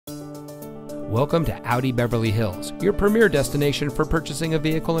Welcome to Audi Beverly Hills, your premier destination for purchasing a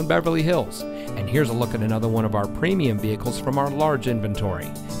vehicle in Beverly Hills. And here's a look at another one of our premium vehicles from our large inventory.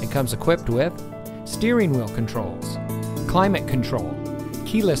 It comes equipped with steering wheel controls, climate control,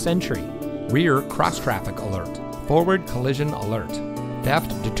 keyless entry, rear cross-traffic alert, forward collision alert,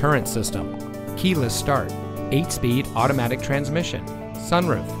 theft deterrent system, keyless start, 8-speed automatic transmission,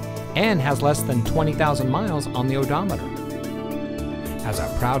 sunroof, and has less than 20,000 miles on the odometer. As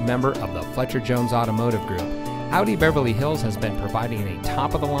a proud member of the Fletcher Jones Automotive Group, Audi Beverly Hills has been providing a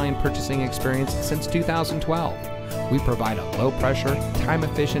top-of-the-line purchasing experience since 2012. We provide a low-pressure,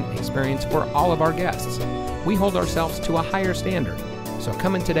 time-efficient experience for all of our guests. We hold ourselves to a higher standard. So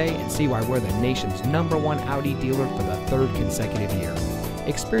come in today and see why we're the nation's #1 Audi dealer for the 3rd consecutive year.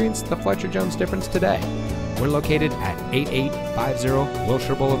 Experience the Fletcher Jones difference today. We're located at 8850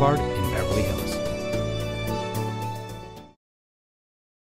 Wilshire Boulevard in Beverly Hills.